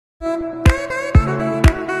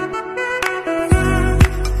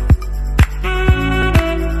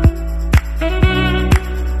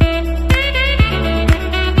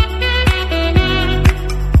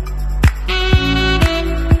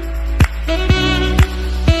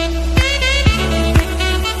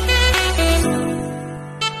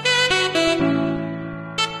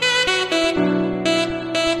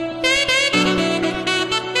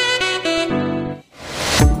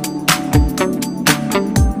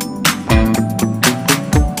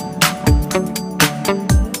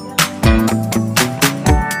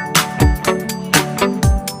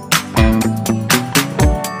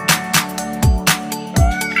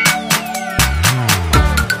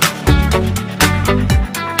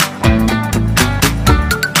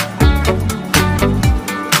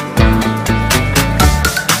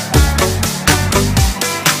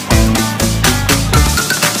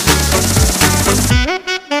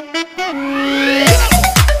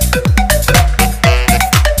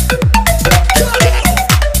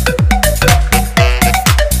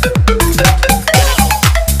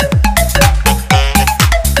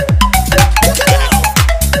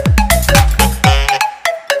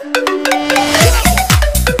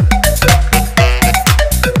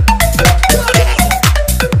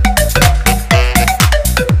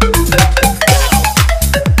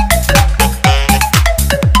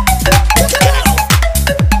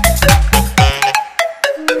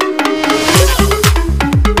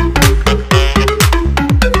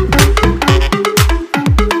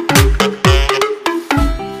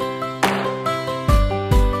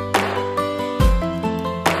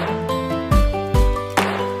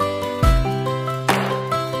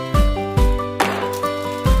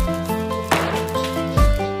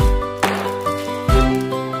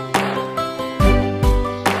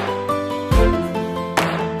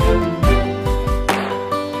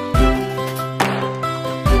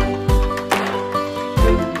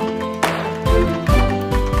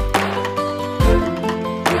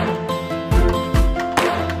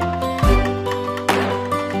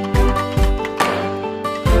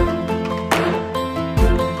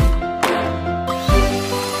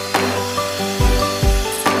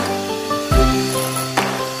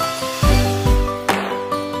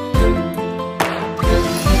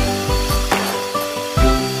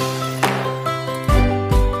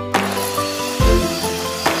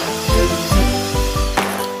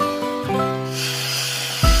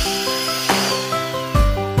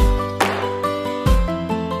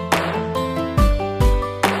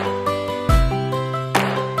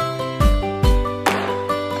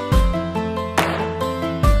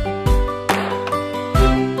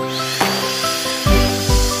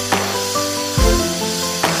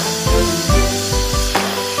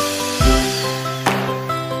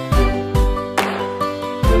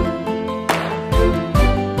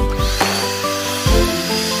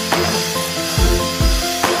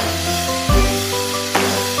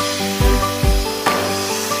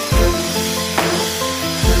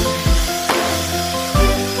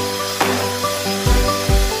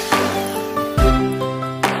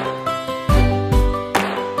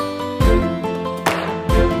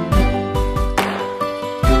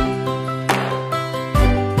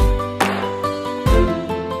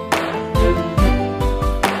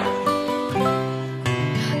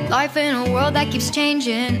Life in a world that keeps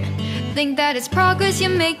changing. Think that it's progress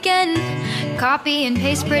you're making. Copy and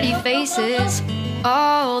paste pretty faces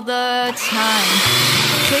all the time.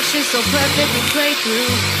 Pictures so perfect we play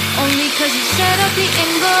through, only cause you set up the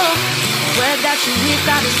angle. Web that you weave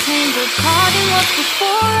got us tangled, caught in what's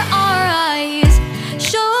before our eyes.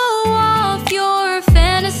 Show off your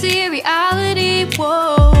fantasy reality,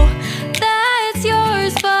 whoa, that's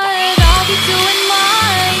yours, but I'll be doing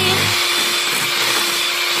mine.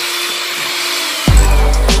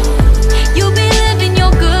 You'll be living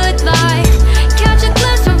your good life, catch a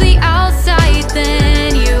glimpse from the outside,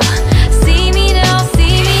 then you see me now,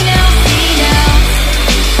 see me now, see now.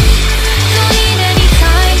 Don't need any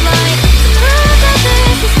timeline to prove that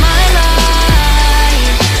this is my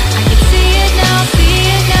life. I can see it now, see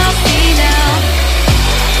it now, see now.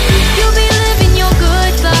 You'll be living your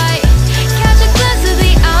good life, catch a glimpse of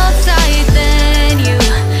the outside, then you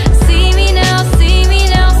see me now, see me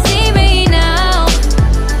now, see me now.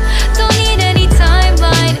 Don't need any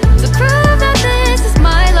timeline to prove that this is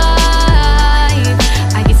my life.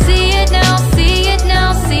 I can see it now, see it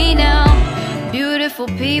now, see now. Beautiful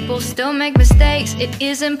people still make mistakes. It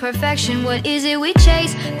isn't perfection, what is it we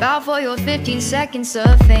chase? Bow for your 15 seconds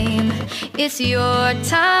of fame. It's your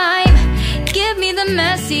time. Give me the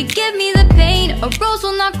messy, give me the pain. A rose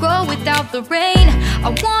will not grow without the rain.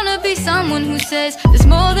 I wanna be someone who says there's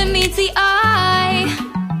more than meets the eye.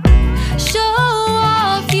 Show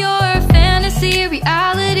off your fantasy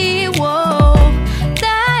reality, whoa,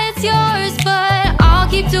 that's yours, but I'll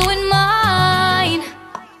keep doing mine.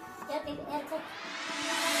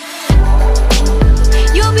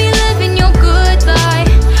 You'll be living your good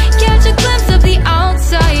life, catch a glimpse of the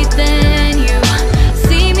outside, then you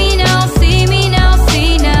see me now, see me now,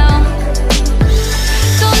 see now.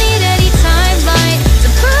 Don't need any timeline to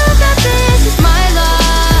prove that this is my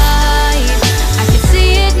life. I can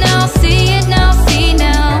see it now, see it now, see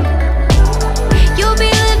now. You'll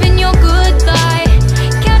be living your good life,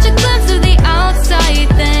 catch a glimpse of the outside,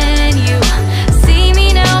 then you see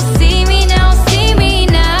me now, see me now, see me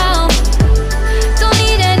now. Don't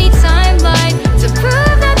need any timeline to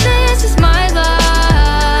prove that this is my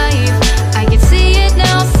life. I can see it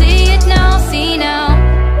now, see it now, see now.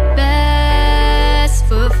 Best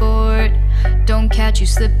foot forward, don't catch you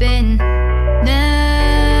slipping.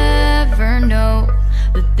 Never know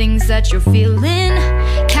the things that you're feeling.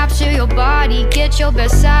 Capture your body, get your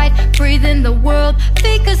best side. Breathe in the world,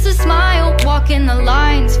 fake us a smile. Walking the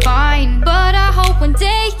lines, fine, but I hope one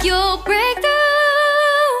day you'll break through.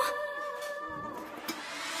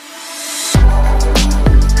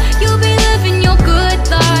 You'll be living your good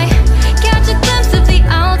life, catch a glimpse of the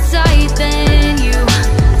outside, then you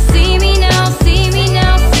see me now, see me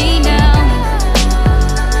now, see now.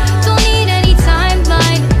 Don't need any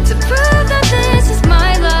timeline to prove that this is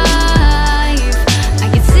my life. I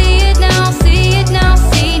can see it now, see it now,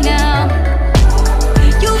 see now.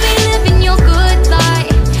 You'll be living your good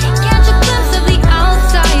life, catch a glimpse of the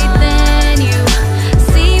outside, then you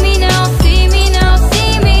see me now, see me now,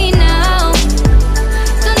 see me now.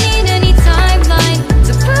 Don't need any timeline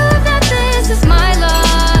to prove that this is my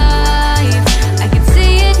life. I can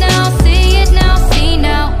see it now, see it now, see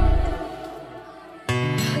now.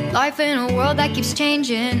 Life in a world that keeps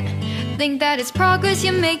changing. Think that it's progress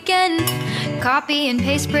you're making. Copy and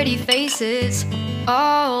paste pretty faces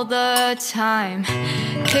all the time.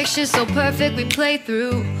 Pictures so perfect we play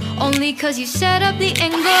through, only cause you set up the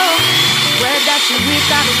angle. Web that you weave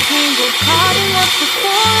got us tangled, caught in what's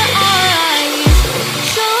before our eyes.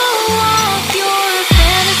 Show off your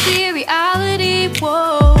fantasy reality,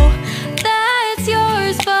 whoa, that's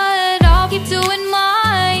yours, but I'll keep doing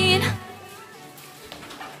mine.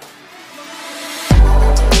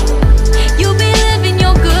 You'll be living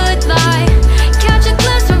your good life, catch a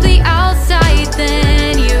glimpse from the outside,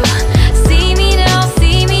 then you see me now,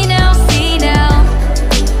 see me now, see now.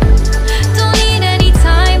 Don't need any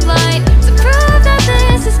timeline to prove that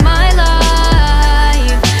this is my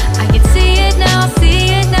life. I can see it now, see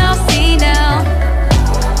it now, see now.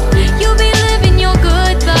 You'll be living your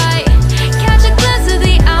good life, catch a glimpse of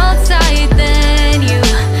the outside, then you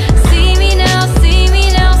see me now, see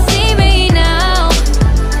me now, see me now.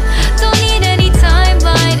 Don't need any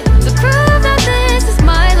timeline to prove that this is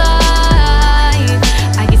my life.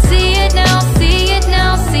 I can see it now, see it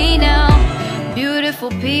now, see now. Beautiful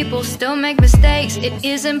people still make mistakes. It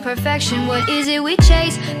isn't perfection, what is it we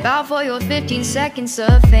chase? Bow for your 15 seconds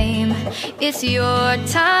of fame. It's your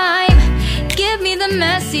time. Give me the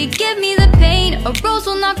messy, give me the pain. A rose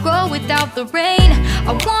will not grow without the rain.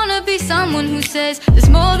 I wanna be someone who says there's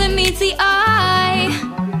more than meets the eye.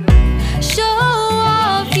 Show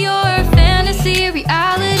off your fantasy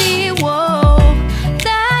reality.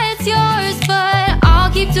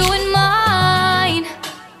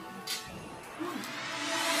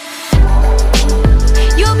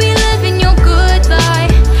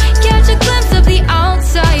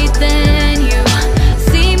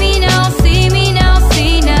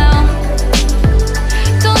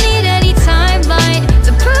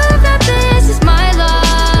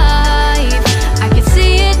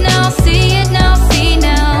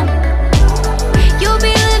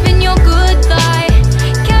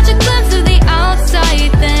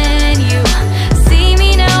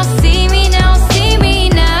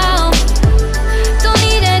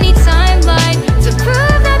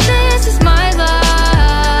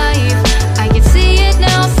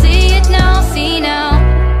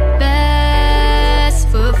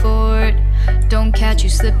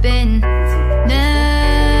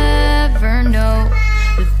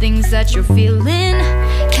 that you're feeling.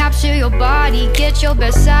 Capture your body, get your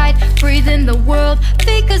best side. Breathe in the world,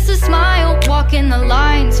 fake us a smile. Walk in the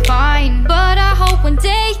lines, fine. But I hope one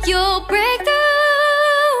day you'll break through.